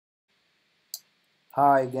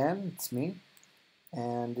Hi again, it's me.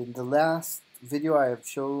 And in the last video I have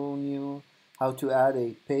shown you how to add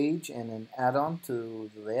a page and an add-on to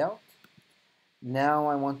the layout. Now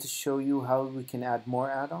I want to show you how we can add more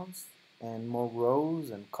add-ons and more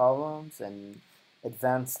rows and columns and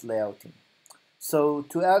advanced layouting. So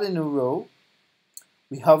to add a new row,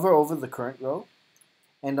 we hover over the current row,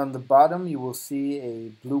 and on the bottom you will see a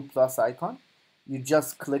blue plus icon. You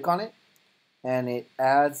just click on it and it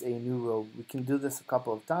adds a new row. We can do this a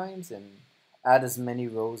couple of times and add as many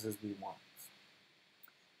rows as we want.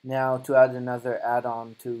 Now to add another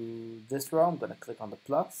add-on to this row, I'm going to click on the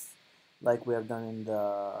plus like we have done in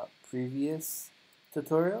the previous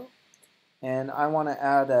tutorial. And I want to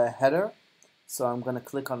add a header, so I'm going to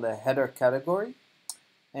click on the header category,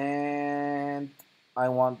 and I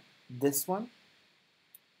want this one.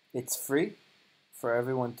 It's free for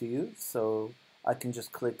everyone to use, so I can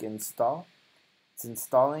just click install. It's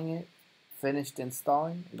installing it, finished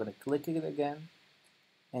installing. I'm going to click it again,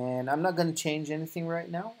 and I'm not going to change anything right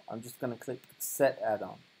now. I'm just going to click set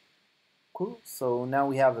add-on. Cool. So now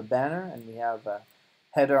we have a banner and we have a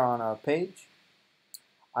header on our page.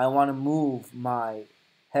 I want to move my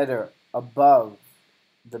header above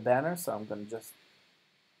the banner, so I'm going to just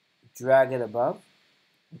drag it above.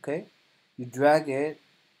 Okay, you drag it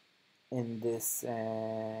in this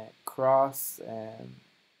cross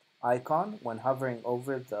icon when hovering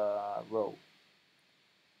over the row.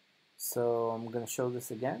 So I'm going to show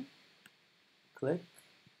this again. Click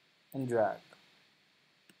and drag.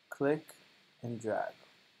 Click and drag.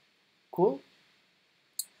 Cool.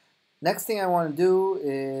 Next thing I want to do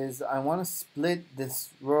is I want to split this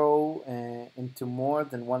row into more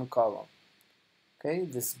than one column. Okay,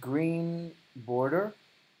 this green border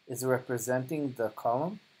is representing the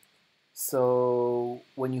column. So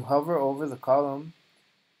when you hover over the column,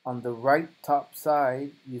 on the right top side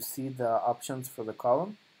you see the options for the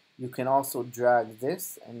column. You can also drag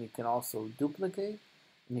this, and you can also duplicate,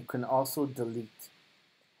 and you can also delete.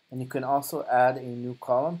 And you can also add a new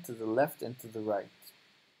column to the left and to the right.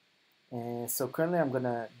 And so currently I'm going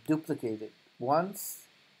to duplicate it once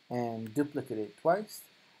and duplicate it twice,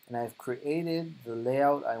 and I've created the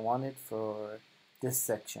layout I wanted for this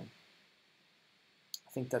section.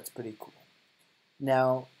 I think that's pretty cool.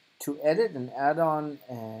 Now to edit an add-on,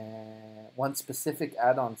 one specific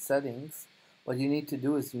add-on settings, what you need to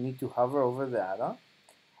do is you need to hover over the add-on,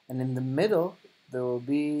 and in the middle there will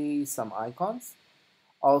be some icons.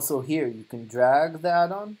 Also here you can drag the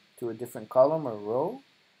add-on to a different column or row.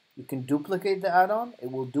 You can duplicate the add-on.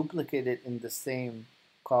 It will duplicate it in the same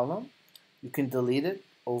column. You can delete it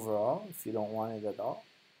overall if you don't want it at all.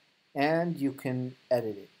 And you can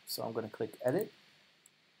edit it. So I'm going to click edit.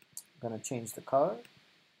 I'm going to change the color.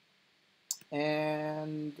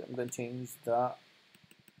 And I'm going to change the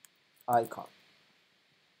icon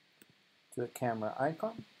to a camera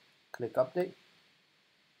icon. Click update.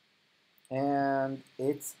 And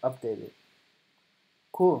it's updated.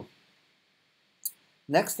 Cool.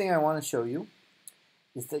 Next thing I want to show you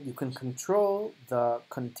is that you can control the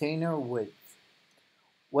container width.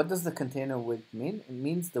 What does the container width mean? It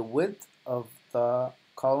means the width of the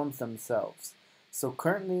columns themselves. So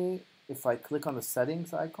currently, if I click on the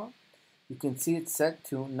settings icon, you can see it's set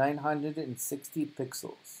to 960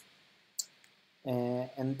 pixels.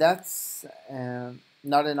 And that's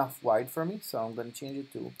not enough wide for me, so I'm going to change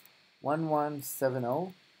it to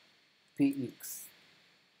 1170 px.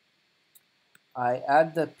 I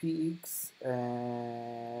add the px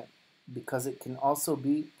because it can also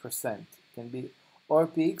be percent. It can be or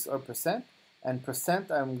px or percent, and percent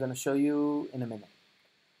I'm going to show you in a minute.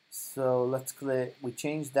 So let's click, we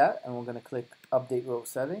changed that, and we're going to click update row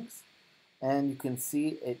settings, and you can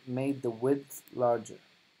see it made the width larger.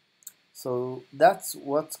 So that's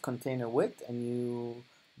what's container width, and you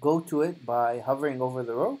go to it by hovering over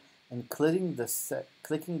the row and clicking the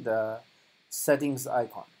settings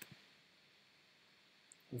icon.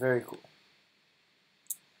 Very cool.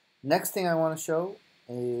 Next thing I want to show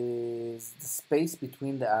is the space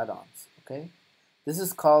between the add-ons. Okay, this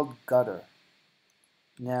is called gutter.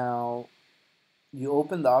 Now you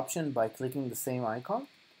open the option by clicking the same icon,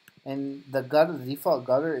 and the default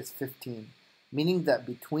gutter is 15, meaning that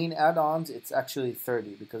between add-ons it's actually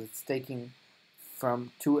 30 because it's taking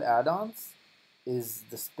from two add-ons is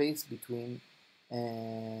the space between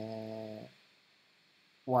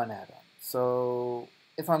one add-on. So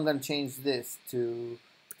if I'm going to change this to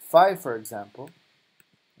 5, for example,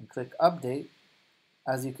 and click update,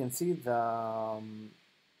 as you can see, the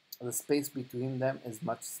space between them is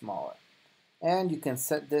much smaller. And you can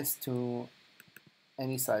set this to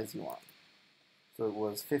any size you want. So it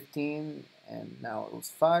was 15 and now it was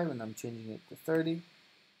 5 and I'm changing it to 30.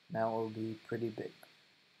 Now it will be pretty big.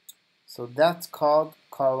 So that's called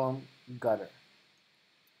column gutter.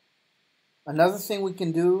 Another thing we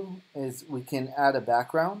can do is we can add a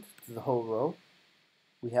background to the whole row.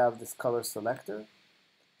 We have this color selector,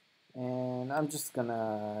 and I'm just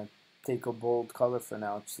gonna take a bold color for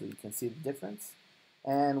now so you can see the difference.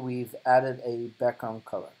 And we've added a background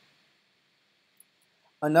color.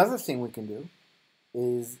 Another thing we can do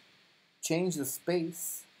is change the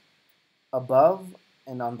space above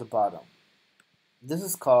and on the bottom. This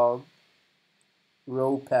is called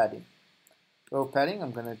row padding. Row padding,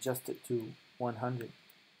 I'm going to adjust it to 100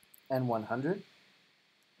 and 100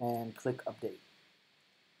 and click update.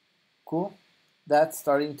 Cool. That's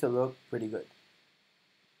starting to look pretty good.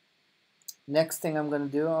 Next thing I'm going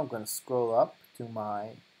to do, I'm going to scroll up to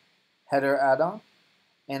my header add-on,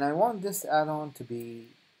 and I want this add-on to be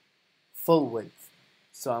full width.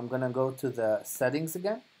 So I'm going to go to the settings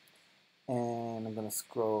again, and I'm going to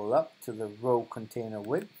scroll up to the row container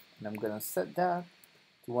width, and I'm going to set that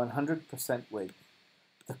to 100% width.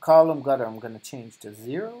 The column gutter I'm going to change to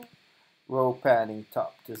 0, row padding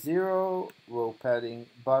top to 0, row padding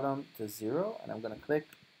bottom to 0, and I'm going to click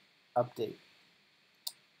update.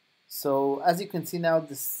 So as you can see now,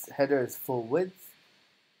 this header is full width.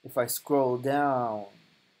 If I scroll down,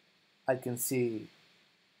 I can see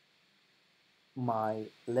my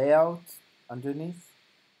layout underneath,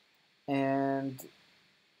 and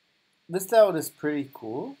this layout is pretty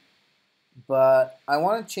cool, but I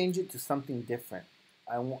want to change it to something different.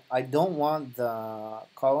 I don't want the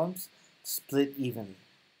columns split evenly.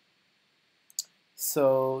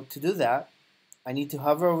 So to do that, I need to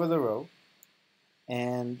hover over the row,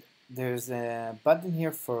 and there's a button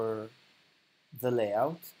here for the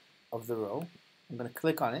layout of the row. I'm going to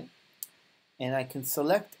click on it, and I can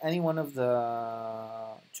select any one of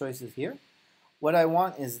the choices here. What I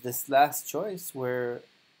want is this last choice where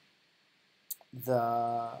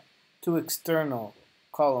the two external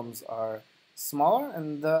columns are smaller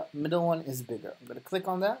and the middle one is bigger. I'm going to click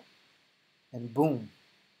on that, and boom,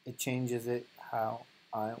 it changes it how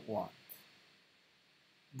I want.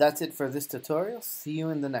 That's it for this tutorial. See you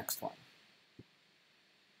in the next one.